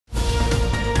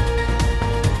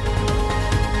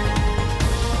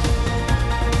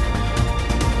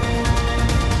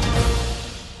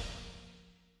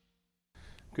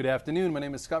Good afternoon. My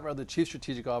name is Scott Rudd, the Chief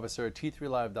Strategic Officer at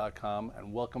T3Live.com,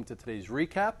 and welcome to today's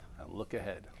recap and look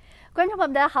ahead. 观众朋友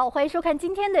们，大家好，欢迎收看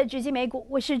今天的直击美股，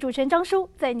我是主持人张舒，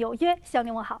在纽约向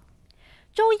您问好。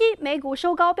周一，美股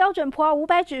收高，标准普尔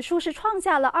500指数是创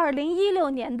下了2016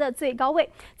年的最高位。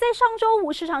在上周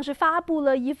五，市场是发布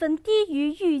了一份低于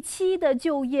预期的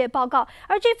就业报告，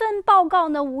而这份报告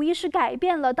呢，无疑是改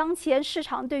变了当前市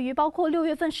场对于包括6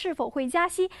月份是否会加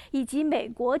息以及美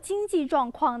国经济状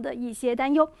况的一些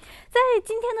担忧。在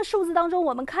今天的数字当中，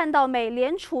我们看到美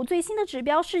联储最新的指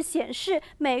标是显示，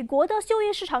美国的就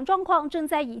业市场状况正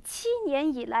在以7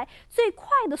年以来最快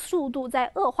的速度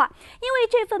在恶化，因为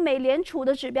这份美联储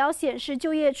的指标显示，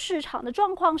就业市场的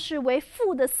状况是为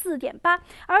负的4.8，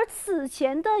而此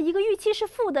前的一个预期是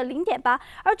负的0.8，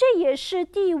而这也是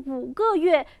第5个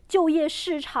月就业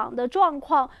市场的状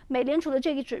况，美联储的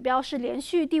这个指标是连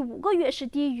续第5个月是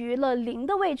低于了0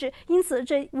的位置，因此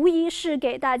这无疑是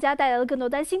给大家带来了更多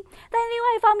担心。但另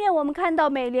外一方面，我们看到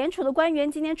美联储的官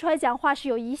员今天出来讲话是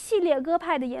有一系列鸽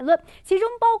派的言论，其中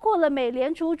包括了美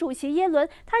联储主席耶伦，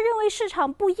他认为市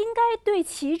场不应该对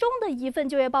其中的一份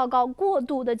就业报告过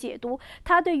度的解读，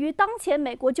他对于当前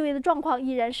美国就业的状况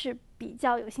依然是比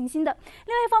较有信心的。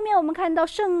另外一方面，我们看到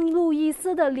圣路易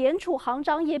斯的联储行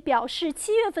长也表示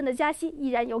，7月份的加息依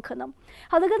然有可能。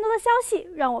好的，更多的消息，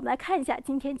让我们来看一下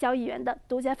今天交易员的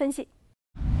独家分析。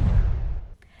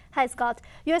Hi Scott,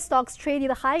 U.S. stocks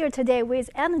traded higher today with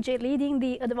energy leading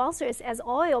the advances as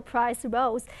oil price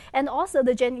rose, and also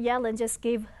the Janet Yellen just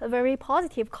gave very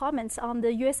positive comments on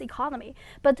the U.S. economy.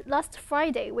 But last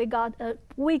Friday we got a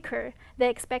weaker than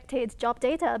expected job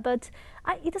data, but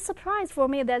it's a surprise for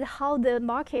me that how the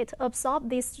market absorbed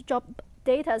this job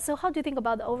data. So how do you think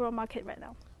about the overall market right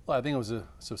now? Well, I think it was a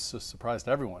surprise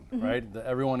to everyone, right?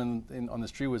 Everyone on the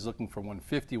street was looking for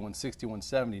 150, 160,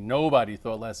 170. Nobody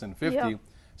thought less than 50. Yeah.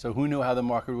 So who knew how the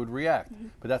market would react?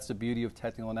 But that's the beauty of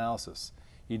technical analysis.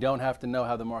 You don't have to know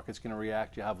how the market's going to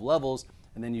react. You have levels,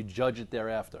 and then you judge it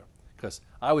thereafter. Because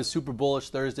I was super bullish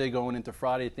Thursday going into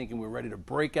Friday, thinking we're ready to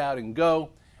break out and go.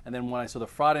 And then when I saw the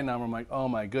Friday number, I'm like, oh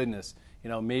my goodness,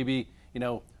 maybe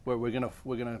we're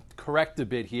gonna correct a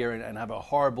bit here and have a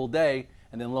horrible day.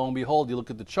 And then lo and behold, you look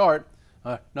at the chart,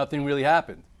 nothing really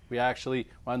happened. We actually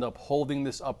wound up holding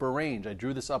this upper range. I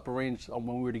drew this upper range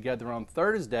when we were together on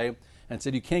Thursday and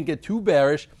said you can't get too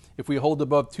bearish if we hold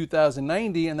above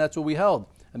 2090, and that's what we held.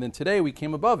 And then today we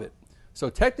came above it. So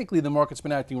technically the market's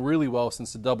been acting really well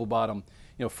since the double bottom.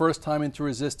 First time into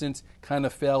resistance, kind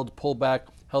of failed, pulled back,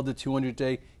 held the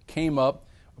 200-day, came up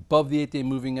above the 8-day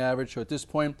moving average. So at this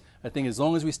point, I think as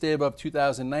long as we stay above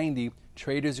 2090,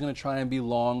 traders are going to try and be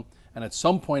long. And at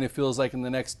some point, it feels like in the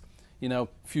next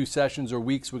few sessions or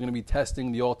weeks, we're going to be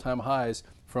testing the all-time highs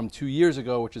from 2 years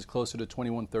ago, which is closer to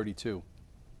 2132.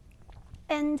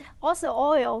 And also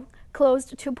oil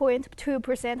closed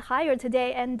 2.2% higher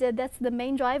today, and that's the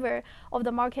main driver of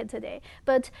the market today.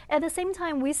 But at the same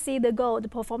time, we see the gold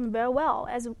performed very well.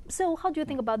 So how do you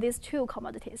think about these two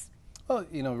commodities? Well,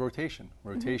 rotation.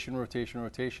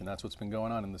 That's what's been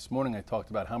going on. And this morning I talked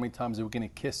about how many times are we going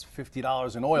to kiss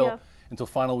 $50 in oil until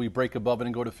finally we break above it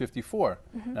and go to 54.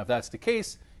 Now, if that's the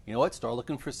case, you know what? Start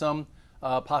looking for some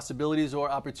possibilities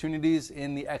or opportunities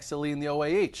in the XLE and the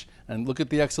OAH. And look at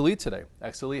the XLE today.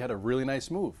 XLE had a really nice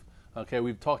move. Okay,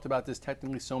 we've talked about this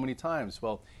technically so many times.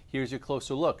 Well, here's your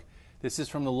closer look. This is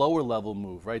from the lower level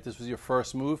move, right? This was your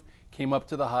first move, came up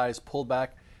to the highs, pulled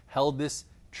back, held this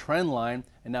trend line,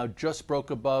 and now just broke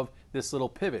above this little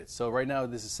pivot. So right now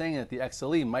this is saying that the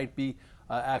XLE might be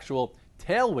actual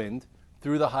tailwind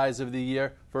through the highs of the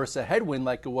year versus a headwind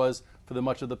like it was for the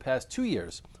much of the past 2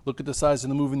 years. Look at the size of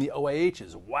the move in the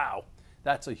OAHs. Wow,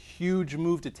 that's a huge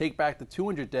move to take back the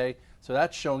 200-day. So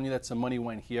that's showing you that some money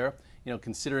went here.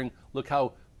 Considering, look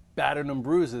how battered and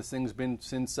bruised this thing's been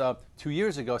since 2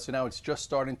 years ago. So now it's just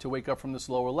starting to wake up from this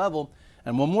lower level.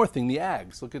 And one more thing, the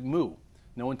ags. Look at MU.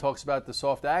 No one talks about the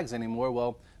soft ags anymore.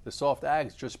 Well, the soft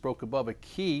ags just broke above a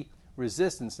key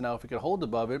resistance. Now, if we could hold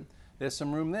above it, there's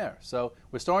some room there. So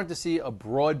we're starting to see a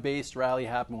broad-based rally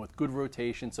happen with good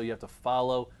rotation, so you have to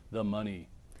follow the money.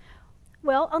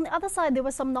 Well, on the other side, there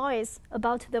was some noise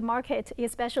about the market,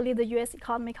 especially the U.S.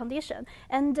 economy condition,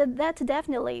 and that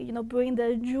definitely, bring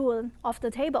the jewel off the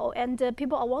table. And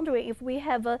people are wondering if we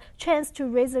have a chance to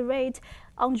raise the rate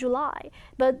on July.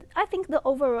 But I think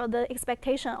the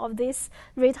expectation of this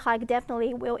rate hike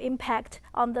definitely will impact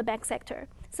on the bank sector.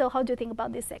 So how do you think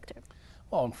about this sector?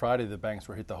 Well, on Friday, the banks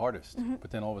were hit the hardest,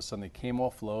 but then all of a sudden they came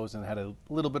off lows and had a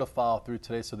little bit of follow through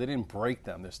today, so they didn't break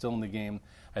them. They're still in the game.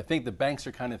 I think the banks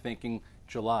are kind of thinking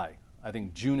July. I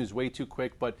think June is way too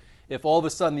quick, but if all of a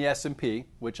sudden the S&P,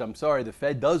 which I'm sorry, the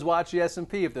Fed does watch the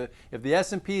S&P, if the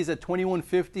S&P is at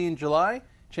 2150 in July,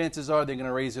 chances are they're going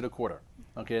to raise it a quarter.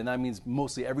 Okay, and that means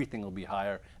mostly everything will be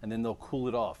higher, and then they'll cool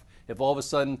it off. If all of a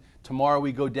sudden tomorrow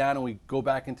we go down and we go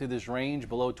back into this range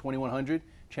below 2100,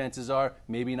 chances are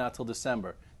maybe not till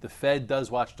December. The Fed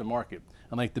does watch the market.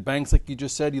 And like the banks, like you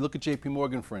just said, you look at JP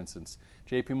Morgan, for instance.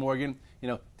 JP Morgan,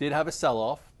 did have a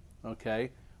sell-off,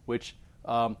 okay, which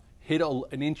hit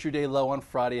an intraday low on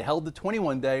Friday, held the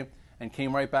 21-day, and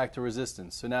came right back to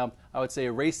resistance. So now I would say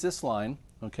erase this line.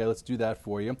 Okay, let's do that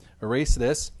for you. Erase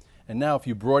this. And now if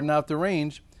you broaden out the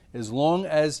range, as long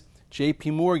as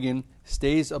JP Morgan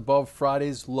stays above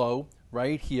Friday's low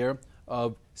right here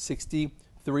of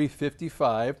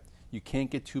 63.55, you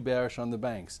can't get too bearish on the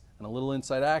banks. And a little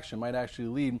inside action might actually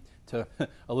lead to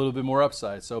a little bit more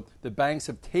upside. So the banks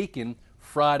have taken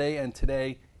Friday and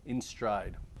today in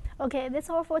stride. Okay, that's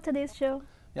all for today's show.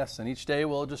 Yes, and each day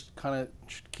we'll just kind of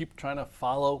keep trying to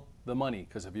follow the money,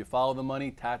 because if you follow the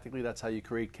money tactically, that's how you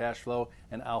create cash flow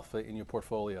and alpha in your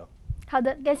portfolio. 好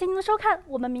的，感谢您的收看，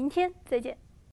我们明天再见。